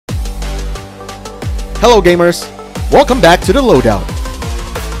Hello gamers, welcome back to the Loadout.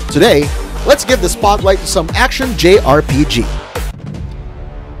 Today, let's give the spotlight to some action JRPG.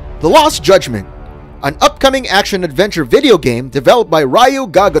 The Lost Judgement, an upcoming action-adventure video game developed by Ryu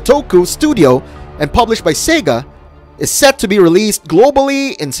Ga Gotoku Studio and published by SEGA, is set to be released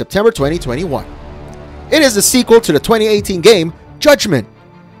globally in September 2021. It is the sequel to the 2018 game Judgement,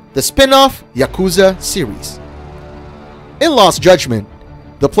 the spin-off Yakuza series. In Lost Judgement,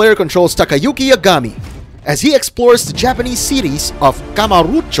 the player controls Takayuki Yagami as he explores the Japanese cities of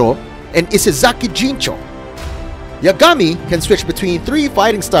Kamurocho and Isezaki Jincho. Yagami can switch between three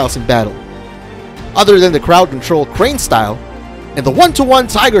fighting styles in battle. Other than the crowd-control Crane style and the one-to-one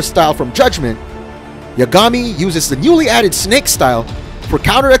Tiger style from Judgement, Yagami uses the newly added Snake style for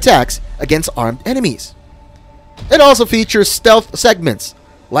counterattacks against armed enemies. It also features stealth segments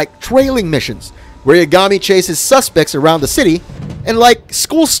like trailing missions where Yagami chases suspects around the city, and like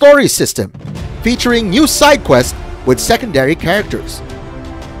School Story system featuring new side quests with secondary characters.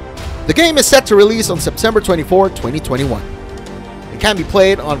 The game is set to release on September 24, 2021. It can be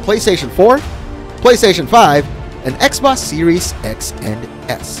played on PlayStation 4, PlayStation 5, and Xbox Series X and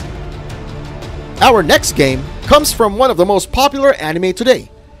S. Our next game comes from one of the most popular anime today,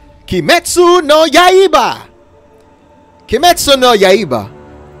 Kimetsu no Yaiba. Kimetsu no Yaiba,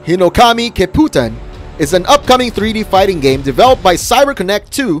 Hinokami Chronicles, is an upcoming 3D fighting game developed by CyberConnect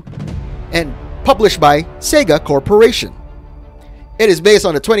 2 and published by SEGA Corporation. It is based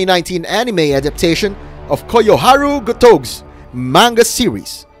on the 2019 anime adaptation of Koyoharu Gotoku's manga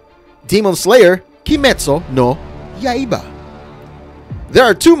series, Demon Slayer Kimetsu no Yaiba. There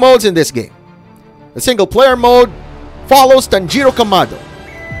are two modes in this game. The single-player mode follows Tanjiro Kamado,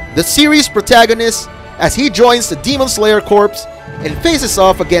 the series protagonist, as he joins the Demon Slayer Corps and faces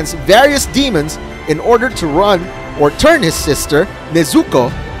off against various demons in order to run or turn his sister,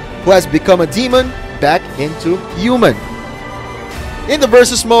 Nezuko, who has become a demon, back into human. In the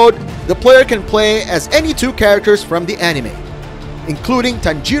versus mode, the player can play as any two characters from the anime, including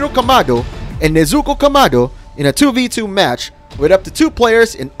Tanjiro Kamado and Nezuko Kamado in a 2v2 match with up to two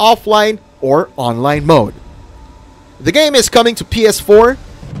players in offline or online mode. The game is coming to PS4,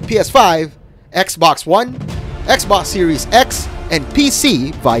 PS5, Xbox One, Xbox Series X, and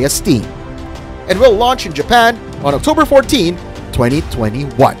PC via Steam, and will launch in Japan on October 14,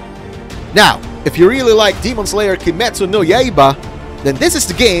 2021. Now, if you really like Demon Slayer Kimetsu no Yaiba, then this is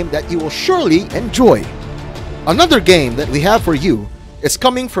the game that you will surely enjoy. Another game that we have for you is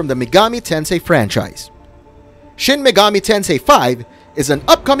coming from the Megami Tensei franchise. Shin Megami Tensei V is an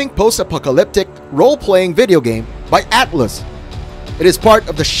upcoming post-apocalyptic role-playing video game by Atlus. It is part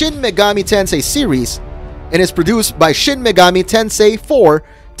of the Shin Megami Tensei series and is produced by Shin Megami Tensei IV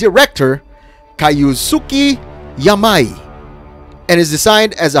director Kazuki Yamai, and is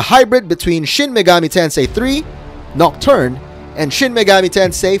designed as a hybrid between Shin Megami Tensei III, Nocturne, and Shin Megami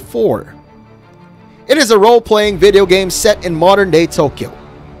Tensei IV. It is a role-playing video game set in modern-day Tokyo.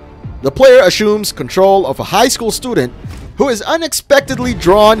 The player assumes control of a high school student who is unexpectedly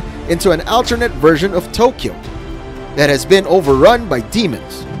drawn into an alternate version of Tokyo that has been overrun by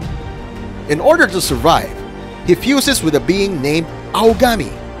demons. In order to survive, he fuses with a being named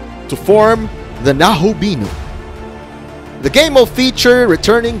Aogami to form the Nahobinu. The game will feature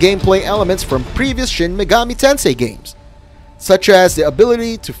returning gameplay elements from previous Shin Megami Tensei games, such as the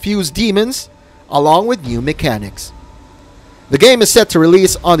ability to fuse demons, along with new mechanics. The game is set to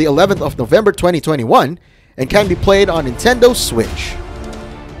release on the 11th of November 2021 and can be played on Nintendo Switch.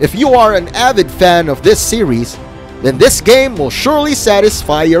 If you are an avid fan of this series, then this game will surely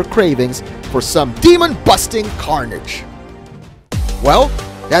satisfy your cravings for some demon-busting carnage. Well,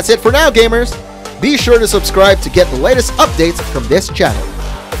 that's it for now, gamers. Be sure to subscribe to get the latest updates from this channel.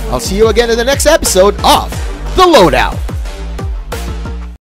 I'll see you again in the next episode of The Loadout.